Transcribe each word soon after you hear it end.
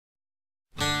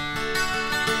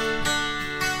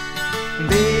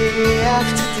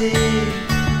after day,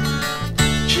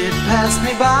 she'd pass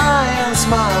me by and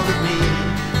smiled at me,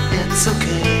 it's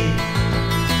okay.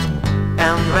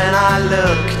 And when I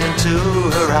looked into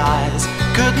her eyes,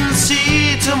 couldn't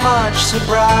see too much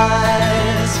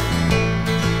surprise.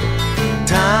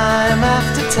 Time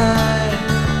after time,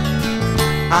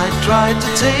 I tried to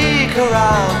take her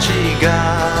out, she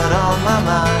got on my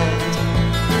mind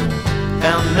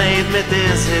and made me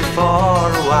dizzy for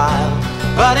a while.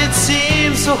 But it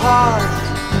seemed so hard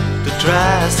to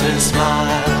trust and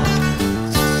smile.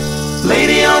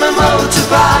 Lady on a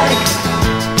motorbike,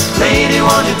 lady,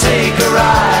 won't you take a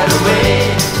ride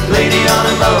away? Lady on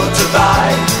a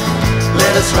motorbike,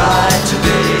 let us ride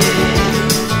today.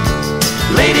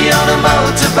 Lady on a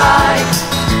motorbike,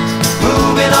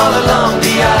 moving all along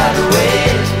the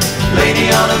highway. Lady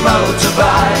on a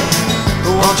motorbike,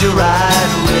 won't you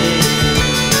ride away?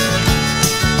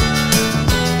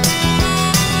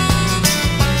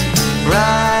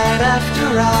 Ride after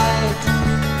ride,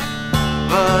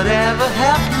 whatever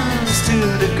happens to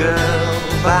the girl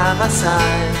by my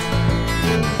side,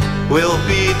 we'll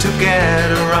be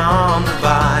together on the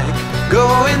bike,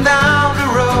 going down the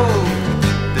road,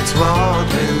 that's what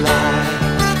we like.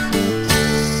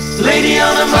 Lady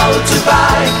on a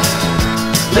motorbike,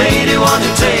 lady, won't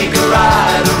you take a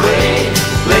ride away?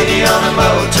 Lady on a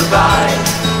motorbike,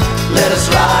 let us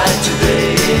ride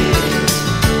today.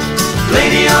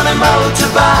 Lady on a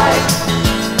motorbike,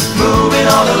 moving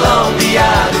all along the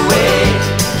highway.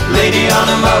 Lady on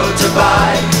a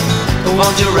motorbike,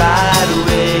 won't you ride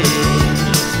away?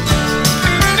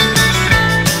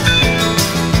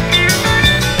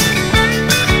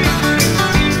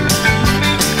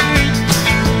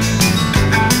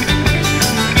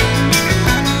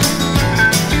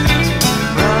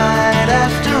 Ride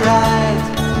after ride,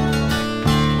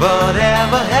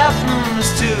 whatever happens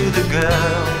to the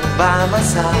girl by my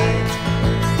side,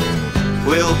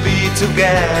 we'll be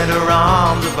together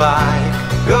on the bike,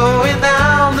 going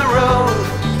down the road,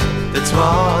 that's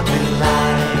what we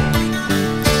like.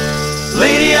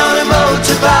 Lady on a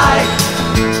motorbike,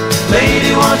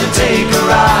 lady, won't you take a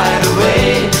ride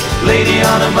away? Lady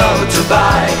on a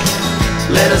motorbike,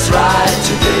 let us ride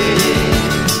today.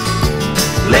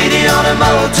 Lady on a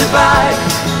motorbike,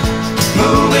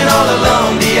 moving all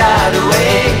along the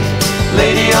highway.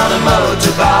 Lady on a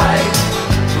motorbike,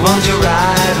 won't you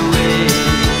ride?